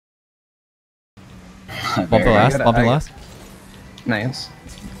Bump the last, bump the last. Nice.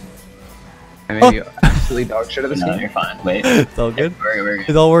 I made you absolutely dog shit of this No, game. you're fine. Wait. It's all good. We're good.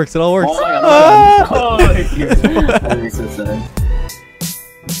 It all works. It all works. Oh my god. Oh, thank you. That makes so sad.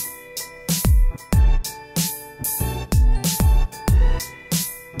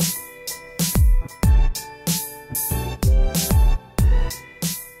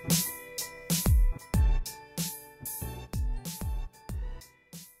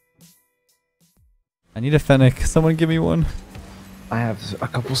 I need a Fennec. Someone give me one. I have a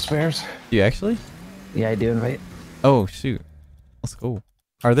couple spares. Do you actually? Yeah, I do invite. Oh shoot. Let's go.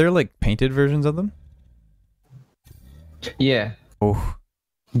 Are there like painted versions of them? Yeah, Oh.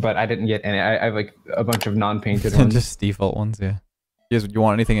 but I didn't get any. I have like a bunch of non-painted ones. Just default ones, yeah. You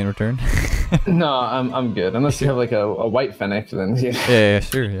want anything in return? No, I'm good. Unless you have like a white Fennec, then yeah. Yeah,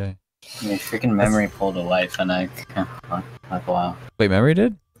 sure, yeah. Yeah, freaking memory pulled a white Fennec. Like, wow. Wait, memory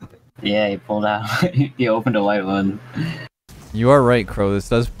did? Yeah, he pulled out. He opened a white one. You are right, Crow. This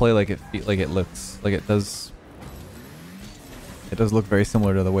does play like it looks. Like it does. It does look very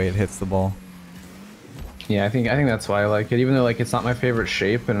similar to the way it hits the ball. Yeah, I think that's why I like it. Even though like it's not my favorite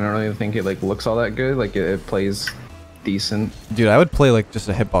shape, and I don't really think it like looks all that good. Like it plays decent. Dude, I would play like just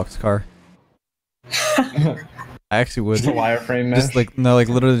a hitbox car. I actually would. Just a wireframe mesh. Just like no, like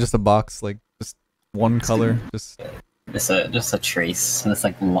literally just a box, like just one color, just. Just a trace. It's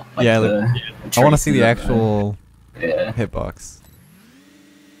like Yeah, the I want to see the actual yeah. hitbox.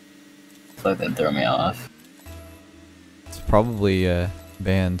 It's like that throw me off. It's probably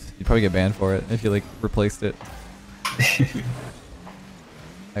banned. You'd probably get banned for it if you like replaced it.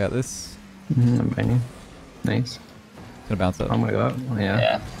 I got this. I'm banging. Nice. It's gonna bounce up. I'm gonna go up. Yeah.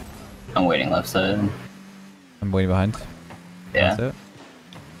 Yeah. I'm waiting left side. I'm waiting behind. Yeah. Bounce it.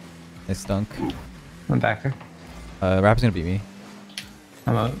 Nice dunk. I'm back there. Rap's gonna beat me.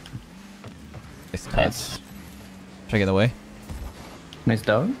 I'm out. Nice touch. Nice. Try to get in the way. Nice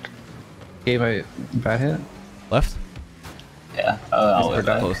dog. Gave my bad hit. Left. Yeah. Oh, I'll Nice wait for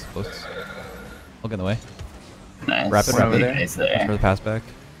back. Close, close. I'll get in the way. Nice. Rapid, Over there. Nice For there. the pass back.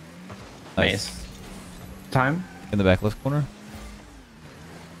 Nice. Time. In the back left corner.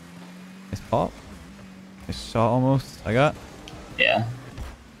 Nice pop. Nice shot almost. I got. Yeah.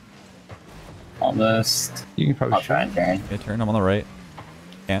 Almost. You can probably I'll try and turn. Good turn. I'm on the right.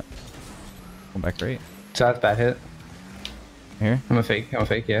 Can't. Going back right. So that's bad hit. Here. I'm a fake,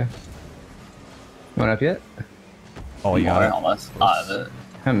 yeah. Went up yet? Oh, you got it. Almost. Out of it.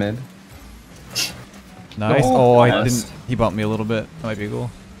 I'm mid. Nice. Oh, Oh, I almost. didn't. He bumped me a little bit. That might be cool.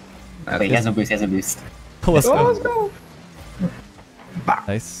 Wait, he has a boost. He has a boost. Let's Oh, go. let's go.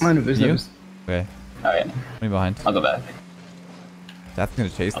 Nice. Mine of business. Okay. Alright. Me behind. I'll go back. That's gonna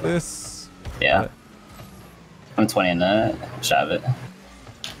chase this. Yeah. Got it. I'm 20 in that. Shove it. Oh,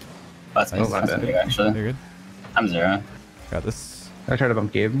 that's Nice. nice. my That's bad. big, actually. You're good. I'm 0. Got this. I tried to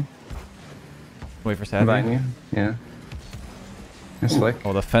bump Gabe. Wait for I'm behind Sadie. you. Yeah. Nice flick.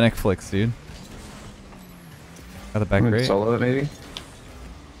 Oh, the Fennec flicks, dude. Got the back I'm gonna right. solo it maybe.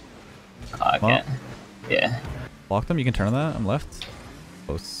 Oh, I Well. can't. Yeah. Blocked him. You can turn on that. I'm left.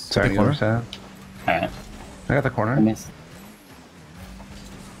 Close. Sorry, The you corner. understand. Alright. I got the corner. I missed.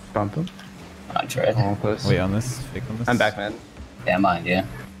 Bump him. I tried. Oh, close. Wait on this. Fake on this. I'm back, man. Yeah, I'm behind you.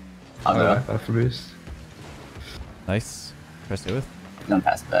 I'll I'll go. go back left for boost. Nice. Try to stay with. Then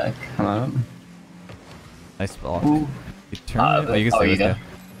pass it back. I'm out. Nice block. Ooh. You turn it. Oh, you can stay you with go. it.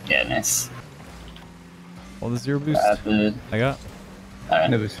 Yeah, nice. Oh, the zero boost. Rapid. I got. Alright.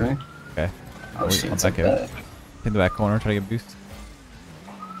 No boost for me. Okay. Oh, Wait, shit. I'll It's back up out. back. In the back corner. Try to get boost.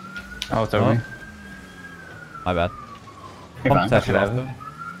 Oh, it's over me. My bad. You're Pump fine. tap should it off have though.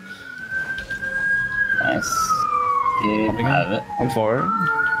 Nice. Yeah, Pumping I him. have it. I'm forward.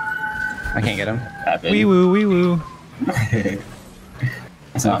 I can't get him. Rapid. Wee woo, wee woo.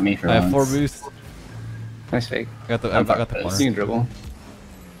 It's not me for I have 4 once. boosts. Nice fake. I got the. I I'm got the fucked. corner. You can dribble.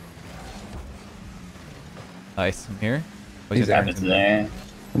 Nice. I'm here. Oh, He's yeah, Rapid's there.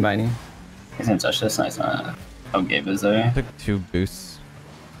 I'm behind you. He's gonna touch this. Nice one. Oh, Gabe is there. Took 2 boosts.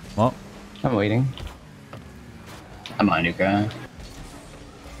 Well, I'm waiting. I'm behind you, Crow.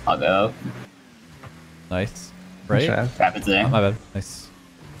 I'll go up. nice. Right? Shaft. Rapid's there. Oh, my bad. Nice.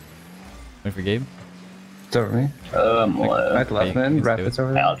 Wait for Gabe. It's over me. Oh, I'm Right low. left you can man. stay Rapid's with- over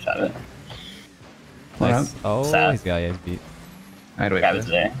Okay, there. I'll shove it. One Nice. up. Oh, Sad. he's got. Yeah, he's beat. I had to wait for Rapid's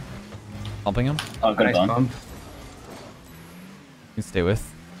this. there. Pumping him. Oh, good Nice bump. bump. You can stay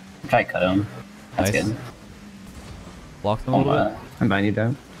with. Try to cut him. That's Nice. good. Blocked him a Oh, little bit. I'm behind you,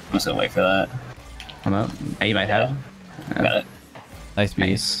 down. I'm just gonna wait for that. I'm out. You might have. Got it. Nice beat.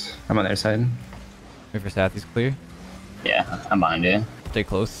 Nice. I'm on their side. Wait for Sathy's clear. Yeah, I'm behind you. Stay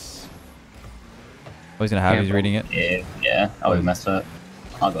close. Oh, he's gonna have. Yeah, He's reading it. Yeah. Oh, we messed up.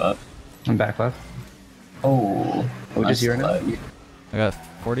 I'll go up. I'm back left. Oh. Oh, just you right now? I got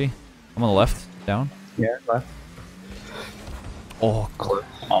 40. I'm on the left. Down. Yeah, left. Oh, close.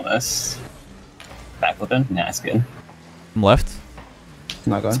 Almost. Back flipping. Nah, it's good. I'm left.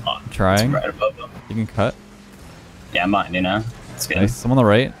 Not going. I'm trying. It's right above him. You can cut. Yeah, I'm behind you now. It's good. Nice. I'm on the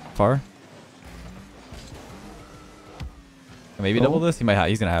right. Far. Maybe double this. He might have.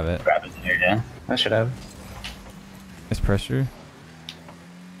 He's gonna have it. Grab his in here, yeah. I should have. Nice pressure.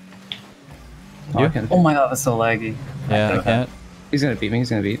 Oh, You? I can. Oh my god, that's so laggy. Yeah, I can't. He's gonna beat me. He's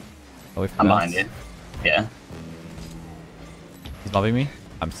gonna beat. I'll wait for I'm bounce. behind you. Yeah. He's mobbing me.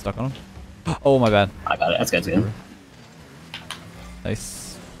 I'm stuck on him. Oh my bad. I got it. That's good. That's good.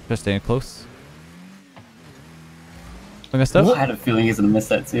 Nice. Just staying close. I messed up. I had a feeling he's gonna miss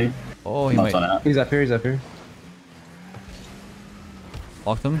that too. Oh, he Knocked might. one out. He's up here. He's up here.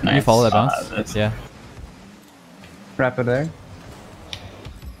 Locked him. Can you Nice. follow that bounce? That's- Yeah. Wrap it there.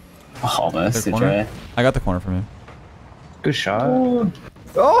 Almost. Third Good corner. try. I got the corner from him. Good shot. Oh,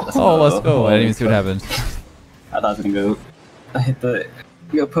 Oh, let's go. I didn't even see what happened. I thought I was gonna go. I hit the.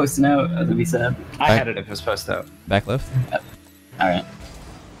 Go posting out. That's gonna be sad. I had it if it was posted out. Back left. Alright.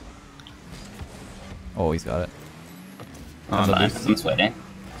 Oh, he's got it. Oh, Nice. I'm sweating.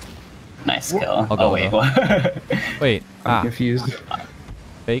 Nice kill. I'll go, Oh, wait. though. What? Wait. I'm confused.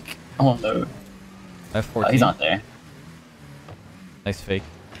 Fake. Oh no. I have Oh, 14. he's not there. Nice fake.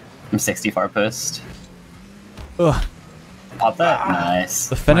 I'm 60 far post. Ugh. Pop that. Nice.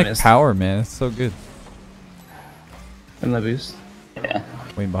 The Fennec Minus. power, man. It's so good. And the boost. Yeah.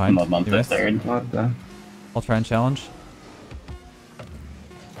 Waiting behind. I'm up You to missed? third. What the? I'll try and challenge.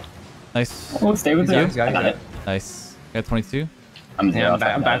 Nice. Oh, stay with He's got it, you. he's got it, I got he's it. Nice. I got 22. I'm zero. Yeah, off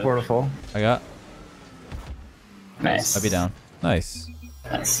I'm that. backward to full. I got. Nice. I'll be down. Nice.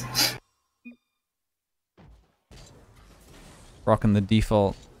 Nice. Rocking the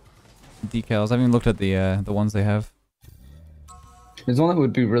default decals. I haven't even looked at the ones they have. There's one that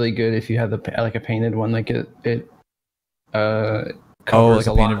would be really good if you had like a painted one, like it covers like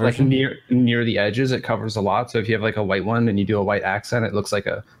a a painted lot, like version? near the edges. It covers a lot. So if you have like a white one and you do a white accent, it looks like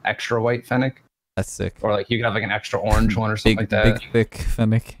a extra white fennec, That's sick. or like you could have like an extra orange one or something like that. Big, thick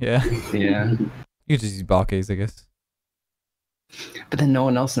Fennec. Yeah. Yeah, You could just use Bakes, I guess. but then no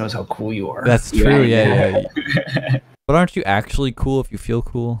one else knows how cool you are. That's true. Yeah. yeah. But aren't you actually cool if you feel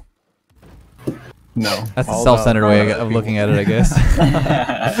cool? no. That's a All self-centered about way other of looking people. at it,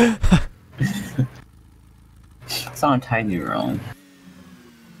 I guess. It's on tiny wrong.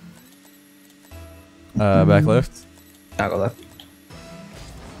 Back left. I'll go left.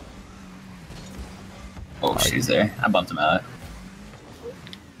 Oh, she's there. I bumped him out.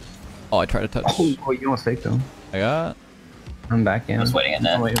 Oh, I tried to touch. Oh, you almost faked them. I got. I'm back in. I was waiting in Oh,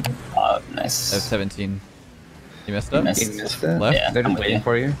 there. wait. Oh, I have nice. 17. You messed You up? missed. You missed it. Left? Yeah, They're I'm just with waiting you.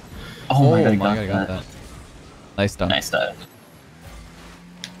 for you. Oh my god, I got that. Nice done. Nice stuff.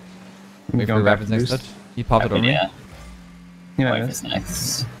 Wait for Going the back rapids to next boost. touch. You pop it over me. Yeah. Yeah, Wife I is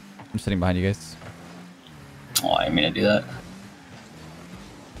nice. I'm sitting behind you guys. Oh, I didn't mean to do that.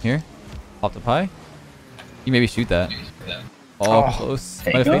 Here. Popped up high. You maybe shoot that. Oh, Oh, close.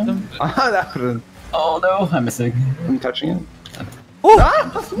 fake Might have faked him? him. that would've- Oh no, I'm missing. I'm touching it.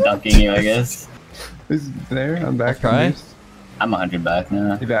 Dunking you, I guess. Is there? I'm back. I'll try. I'm boost. I'm 100 back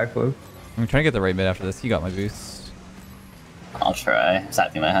now. You back, Blue? I'm trying to get the right mid after this. He got my boost. I'll try.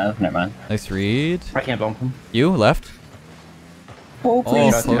 Sad thing I have. Never mind. Nice read. I can't bump him. You left. Oh,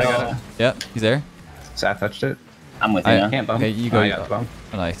 please. I got it. Yep, he's there. Sat touched it. I'm with you I now. Can't bump. Okay, you go. Oh, I got the bump.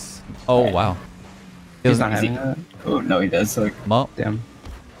 Oh, nice. Oh, Alright. wow. He's not Is he- having that. Oh no, he does. So, Well, Damn.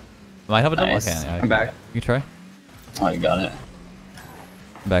 might have a double. Nice. Okay, yeah, I'm back. You try. oh, you got it.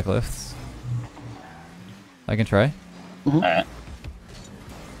 Back lifts. I can try. Alright.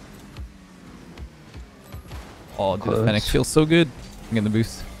 Oh, dude, Close. Fennec feels so good. I'm getting the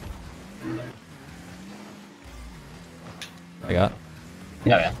boost. I got.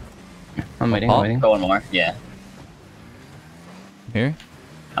 Yeah, I'm waiting. Pop? I'm waiting. Go one more. Yeah. Here.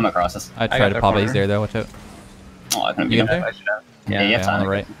 I'm across this. I got tried to the pop it. corner. He's there though. Watch out. Oh, I couldn't You beat get him. there? I should have. Yeah, Yeah. you have yeah, time. on the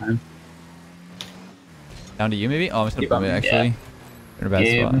right. Down to you maybe? Oh, I'm just gonna Keep pop it up. actually. Yeah. In a bad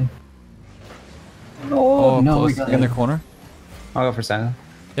Gabe. spot. Oh, Oh, no, we close. got In it. their corner. I'll go for Santa.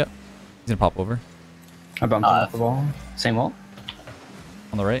 Yep. He's gonna pop over. I bumped him off the ball. Same wall.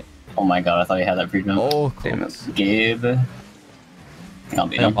 On the right. Oh my god, I thought he had that pre-jump. Oh, Damn close. it. Gabe. I'll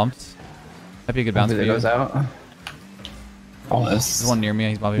beat I got him. bumped. Might be a good bounce for Hopefully you. that goes out. Almost. There's one near me.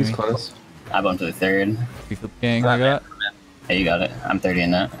 He's bobbing He's me. close. I bumped to the third. Free flip gang. I got. Hey, you got it. I'm 30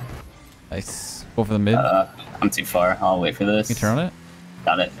 in that. Nice. Go for the mid. I'm too far. I'll wait for this. You can turn on it.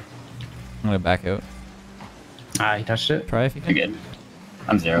 Got it. I'm gonna back out. Ah, he touched it. Try if you You're can. good.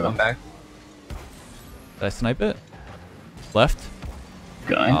 I'm 0. Going back. Did I snipe it? Left?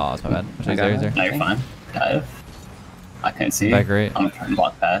 Going. Oh, that's my bad. I got it. No, you're fine. Dive. I couldn't see. Back right. I'm gonna try and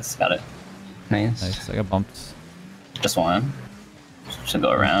block pass. Got it. Nice. Nice. I got bumped. Just one. Should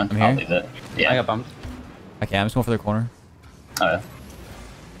go around. I'm I'll here. leave it. Yeah. I got bumped. Okay, I'm just going for the corner. Oh, yeah.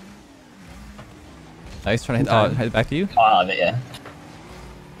 Nice. Trying to hit. Oh, head back to you. Oh, I love it, yeah.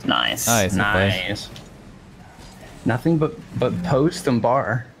 Nice. Nice. Good play. Nice. Nothing but post and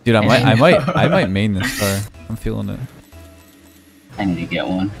bar. Dude, I might main this car. I'm feeling it. I need to get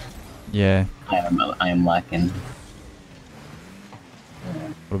one. Yeah. I am lacking.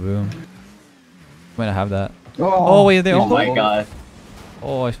 What a boom. Might not have that. Oh, Oh wait, they Oh all. my god.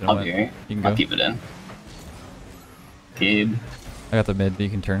 Oh, I should I'll have be went. here. You can I'll go. keep it in. Gabe. I got the mid, but you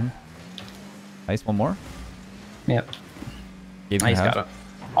can turn. Nice. One more. Yep. Gabe Nice, can got have. it.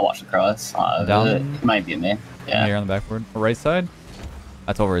 I'll watch the cross. Down. It might be me. Yeah. Yeah. Here on the backboard. Or right side.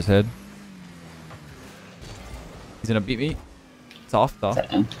 That's over his head. He's gonna beat me. It's off. It's off.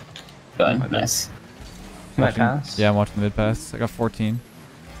 Set in. Good. bad. Nice. My pass. Yeah, I'm watching the mid pass. I got 14.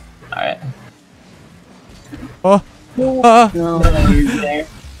 Alright. Oh. Ah. No. He's there.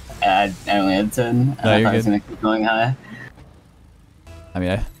 I only had 10. No, I you're thought I was good. gonna keep going high. I mean,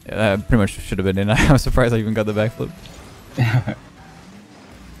 I pretty much should have been in. I'm surprised I even got the backflip.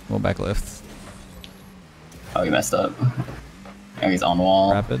 Well, back left. Oh, you messed up. Oh, he's on the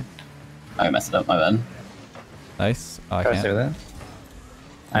wall. Rapid. Oh, you messed it up. My bad. Nice. Oh, I Try to can't. stay that.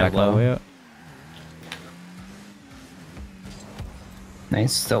 I Back have all the way low. up.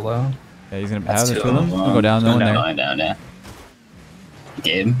 Nice, still low. Yeah, he's gonna That's have the too two of them. low. We'll go down, no one there. Going down, yeah.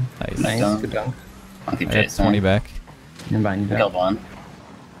 Gabe. Nice. Nice, dunk. good dunk. I'll keep I got chasing. 20 back. I'm behind you. Killed one.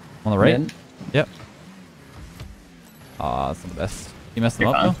 On the right? Mid. Yep. Aw, that's not the best. You messed him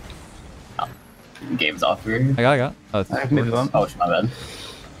You're up fine. Gabe's off here. though? I got. Oh, I have mid bump. Oh, my bad.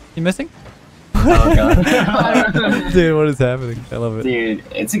 You missing? Oh, God. Dude, what is happening? I love it. Dude,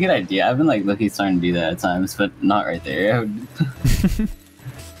 it's a good idea. I've been like looking starting to do that at times, but not right there.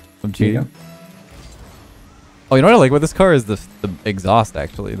 I'm cheating. Oh, you know what I like about this car is the exhaust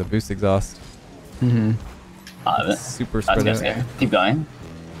actually, the boost exhaust. Mm-hmm. Super That's spread good. out. Keep going.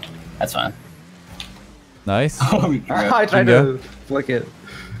 That's fine. Nice. Oh, God. I tried go. to flick it.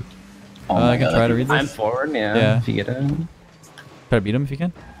 Oh I my can God. try to read I'm this. forward, yeah. Yeah. If you get it. Try to beat him if you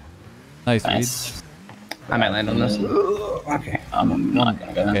can. Nice read. Nice. I might land on this. Okay. I'm not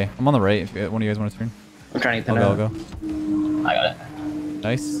gonna go. Okay, I'm on the right if one of you guys want to turn. I'm trying to I'll get go, that I'll out. go. I got it.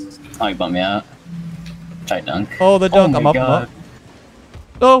 Nice. Oh, you bumped me out. Try dunk. Oh, the dunk. Oh I'm my up, God. I'm up.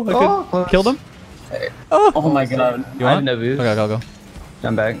 Oh, I Oh, could close. killed him. Oh, Oh my God. you I have want? no boost. Okay, I'll go.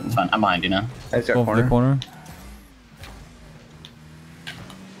 I'm back. It's fine. I'm behind you now. I just got Go for the corner. corner.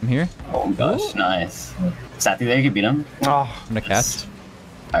 I'm here. Oh gosh, nice. Sathy there, you can beat him. Oh, I'm gonna catch.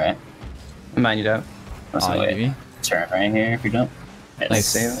 Alright. I'm behind you down. Let's Oh, you beat me. turn right here if you don't. Nice.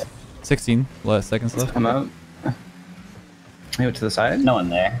 Save. 16 seconds left. I'm out. I went to the side. No one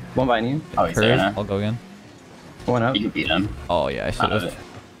there. One behind you. Oh, he's there Curve. now. I'll go again. One up. You can beat him. Oh yeah, I should Out of have. it.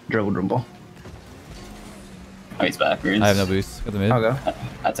 Dribble. Oh, he's backwards. I have no boost. Got the mid. I'll go.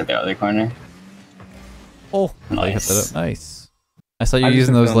 I took the other corner. Oh, you hit Nice. that up. Nice. I saw you I just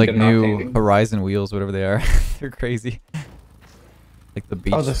using think those I'm like good new enough, Horizon wheels, whatever they are. They're crazy. Like the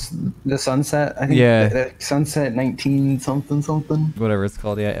beach. Oh, the sunset. I think. Yeah. The sunset 19 something. Whatever it's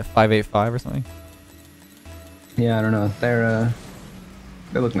called. Yeah, 585 or something. Yeah, I don't know.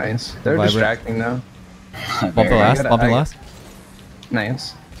 They look nice. They're Vibrant. distracting though. Bump the Very- last. gotta- Bump the I- last.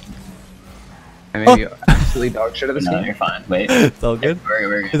 Nice. I may be absolutely dog shit at this No, game. you're fine. Wait. It's all good.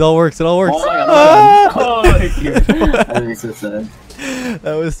 We're good. It all works. It all works. Oh my Ah! God. Oh, thank you. That makes so sad.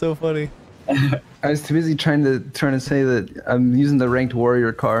 That was so funny. I was too busy trying to say that I'm using the ranked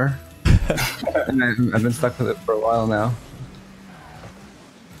warrior car, and I've been stuck with it for a while now.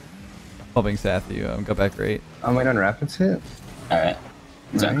 Bumping Sathy. Got back great. I'm waiting on Rapids hit. Alright.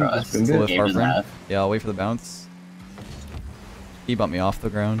 He's on Nice, cross. that's been It's a good. little Gabe far doesn't for him. have. Yeah, I'll wait for the bounce. He bumped me off the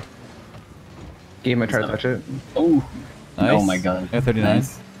ground. Game, I tried to touch it. Oh. Nice. Oh my God. I got 39.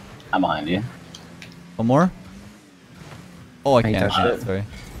 Nice. I'm behind you. One more. Oh, I I can't. touched Shit, it. sorry.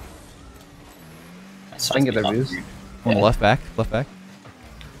 I can get their boost. On the left back. Left back.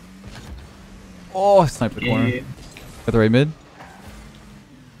 Oh, I sniped the corner. Yeah. Got the right mid.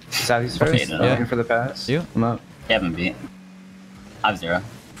 Savvy's Okay, first. no. Looking for the pass. You? I'm up. You haven't beat. I have 0.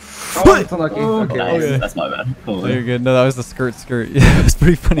 Oh, it's unlucky. Okay. Nice. okay. That's my bad. Cool. Oh, you're good. No, that was the skirt. Yeah, it was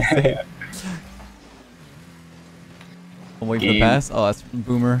pretty funny. Save. I'm waiting for the Game. pass. Oh, that's from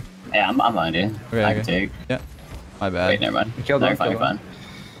Boomer. Yeah, I'm behind you. Okay, I okay. can take. Yeah. My bad. Wait, never mind. You killed No, him, you're fine, killed you're him. fine.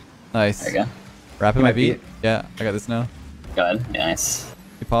 Nice. There you go. Rapid You might might beat. beat. Yeah, I got this now. Go ahead. Yeah, nice.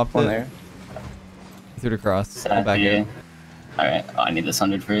 He popped One it. there. He threw it across. Set Go back you. in. Alright. Oh, I need this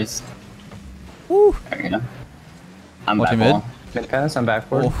 100 first. Woo! There we go. I'm Multi back mid. wall. Mid pass, I'm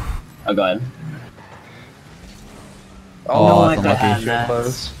backward. Oh, Oh, go ahead. Oh, no, that's I unlucky. had Too that.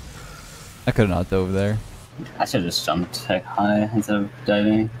 close. I could have not dove there. I should have just jumped like high instead of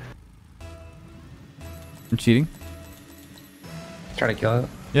diving. I'm cheating. Try to kill it.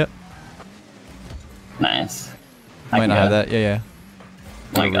 Yep. Nice. I might can not go. have that. Yeah, yeah.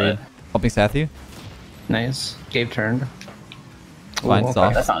 Oh, I got it. Helping Sath you. Nice. Gabe turned. Fine, Ooh, it's okay.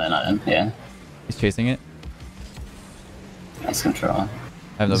 off. That's not in. Yeah. He's chasing it. Nice control.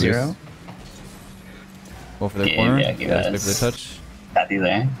 I have no Zero. boost. Go for the Yeah, corner. yeah, give Just it. wait for the touch. Happy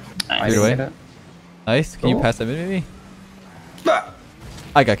there. I Nice. Either way. didn't get it. Nice. Can you Cool. pass that mid maybe?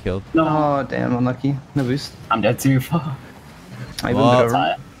 I got killed. No, Oh, damn, unlucky. No boost. I'm dead too. Fuck. I Well, moved it over.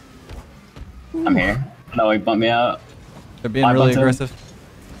 Tie. I'm here. No, he bumped me out. They're being I really bumped him. aggressive.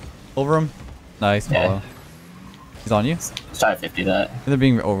 Over him. Nice Yeah. follow. He's on you. Let's try to 50 that. They're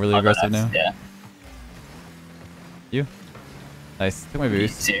being overly I'll go aggressive next. now. Yeah. You. Nice. Took my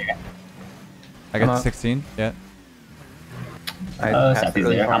boost. He's here. I got I'm to up. 16. Yeah. I Oh, passed it Sappy's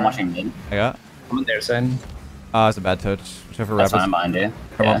really there. far. I'm watching mid. I got. I'm on their side. Ah, it's a bad touch. Which for That's rapids. what I'm behind you.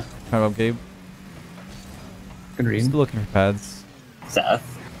 Come Yeah. up. Come up, Gabe. Good read. Still looking for pads.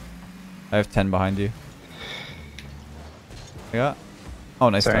 Seth. I have 10 behind you. I got. Oh,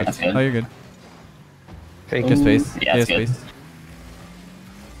 nice Sorry. touch. That's good. Oh, you're good. Fake. Just space. Yeah, it's good. space.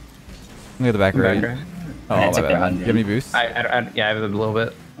 Look at the back I'm right. back right. Oh, Yeah, my it's up there, bad. Do you have any 100. boosts? Yeah, I have a little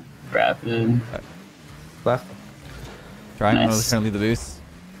bit Rapid. left. Trying. I'm Nice. trying to lead the boost.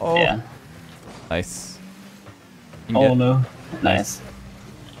 Oh, Yeah. nice. You can Oh get- no. Nice.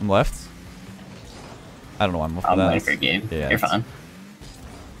 I'm left. I don't know why I'm left for I'm that. waiting for Gabe. Yeah, You're it's- fine.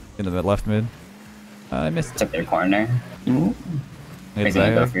 In the left mid. I missed. Took their corner. Ooh, Need He's gonna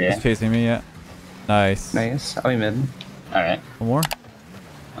the go back. for you. He's chasing me. Yeah. Nice. nice. I'll be mid. Alright. One more.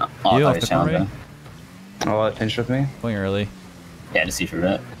 Oh, You I off thought the he was corner. challenging. I'll let it pinch with me. Going early. Yeah, just see for a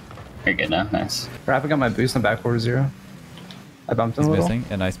bit. You're good now. Nice. Rapid got my boost on backward 0. I bumped him He's a little. missing.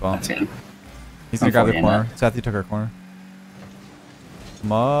 A nice bomb. That's good. He's gonna grab the 40 in corner. Sathy took our corner.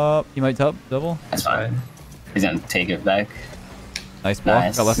 Come up. He might top double. That's fine. He's gonna take it back. Nice ball.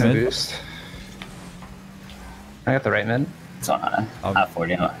 Nice. Got left No mid. boost. I got the right mid. It's on high. I'll- At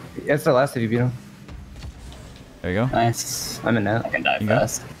 40. It's the last if you beat him. There you go. Nice. I'm in I net. can dive You go.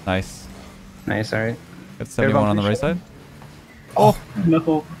 fast. Nice. Nice, alright. Got 71 on the right side. Oh, no. I can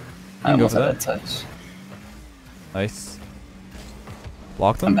go almost for had that. that touch. Nice.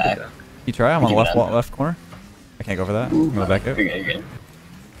 Blocked I'm them. back. You try. I'm on the You left can. left corner. I can't go for that. I'm gonna back You're out. good, you're good.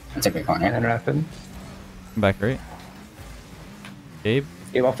 I took the And corner. then rapid. I'm back right. Gabe.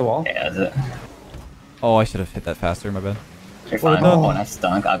 Gabe off the wall. Yeah, that's it. Oh, I should have hit that faster. My bad. You're Well fine. done. Oh, nice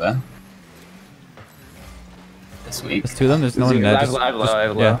dunk. I'll go. This week. There's two of them. There's no one in I net. have Just- low, I have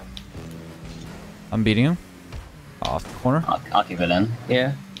just- low. Yeah. I'm beating him. Off the corner. I'll keep it in.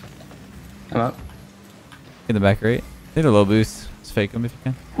 Yeah. I'm up. In the back right. Need a low boost. Just fake him if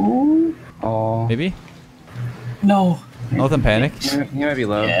you can. Ooh. Oh. Maybe. No. I'll let them panic. You might be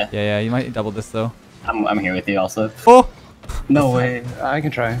low. Yeah. Yeah, you might double this though. I'm here with you also. Oh! No way. I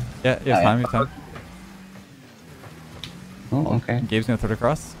can try. Yeah, you have time, you have time. Oh, okay. Gabe's gonna throw it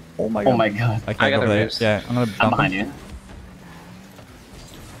across. Oh my Oh my god. I I can't got go the there. boost. Yeah, I'm gonna I'm bump behind him. you.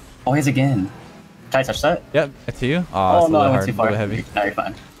 Oh, he's again. Try to touch that? Yep, it's to you. Oh, Oh it's a no, little I went hard, too a far. little heavy. No, you're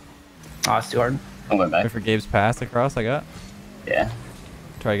fine. Oh, it's too hard. I'm going back. Wait for Gabe's pass across, I got. Yeah.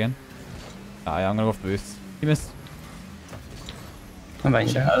 Try again. Ah, yeah, I'm gonna go for the boost. He missed. I'm behind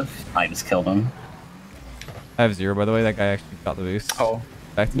you. Should have. I just killed him. I have 0 by the way, that guy actually got the boost. Oh,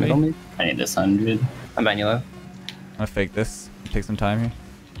 Back to middle me. me. I need this 100. I'm behind you low. I'm gonna fake this. Take some time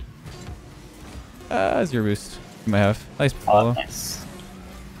here. 0 boost. You might have. Nice Oh, follow. nice.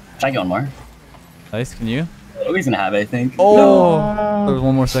 Try going more. Nice, can you? Oh, he's gonna have it, I think. Oh! There was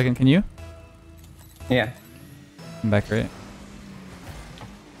one more second, can you? Yeah. I'm back right.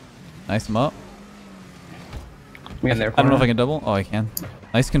 Nice, I'm up. We in their I don't know if I corner. can double. Oh, I can.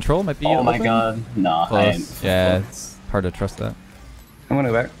 Nice control, might be Oh my open. god. No, I Close. Yeah, it's hard to trust that. I'm gonna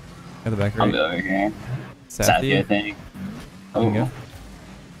go back. Got the back I'll right. be over here. Sappy. Sappy, I think. There you Oh, go.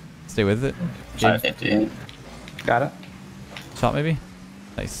 Stay with it. try to Gabe, 50. Got it. shot maybe.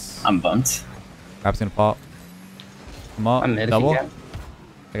 Nice. I'm bumped. Rap's gonna pop. Come up. I'm mid. Double. If you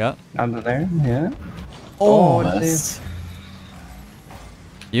I got. can. I'm there. Yeah. Oh, what a nice.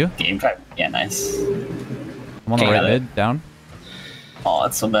 You. Game try. Yeah, nice. I'm on the Okay, right got it. mid. Down. Oh,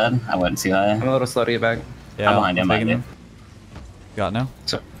 that's so bad. I went too high. I'm a little slow to get back. Yeah. I'm behind you, I'm taking behind them. Got it now.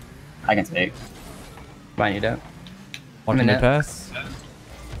 So I can take. Mine you don't. Watching in mid it. pass.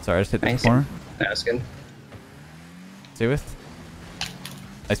 Sorry, I just hit the Nice. corner. That's good. Stay with.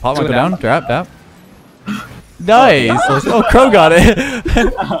 Nice pop, Two one go down. down. Drop, dap. Nice! Oh, Crow got it!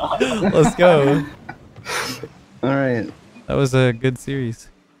 Let's go. Alright. That was a good series.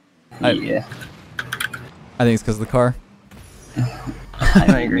 Yeah. I think it's because of the car.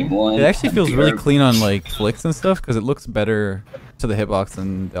 I agree. It actually feels really clean on like flicks and stuff because it looks better to the hitbox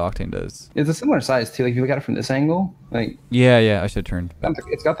than the Octane does. It's a similar size too. Like if you look at it from this angle, like Yeah, I should have turned.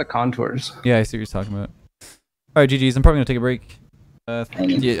 it's got the contours. Yeah, I see what you're talking about. Alright, GG's. I'm probably gonna take a break. Yeah,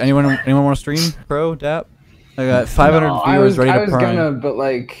 anyone want to stream? Pro, DAP? I got 500 viewers ready to I was prime. gonna, but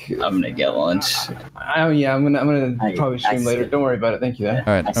like, I'm gonna get lunch. yeah, I'm gonna probably stream later. Don't worry about it. Thank you. Alright,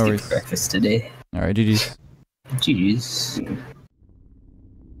 I no skipped worries. breakfast today. Alright, GG's. GG's.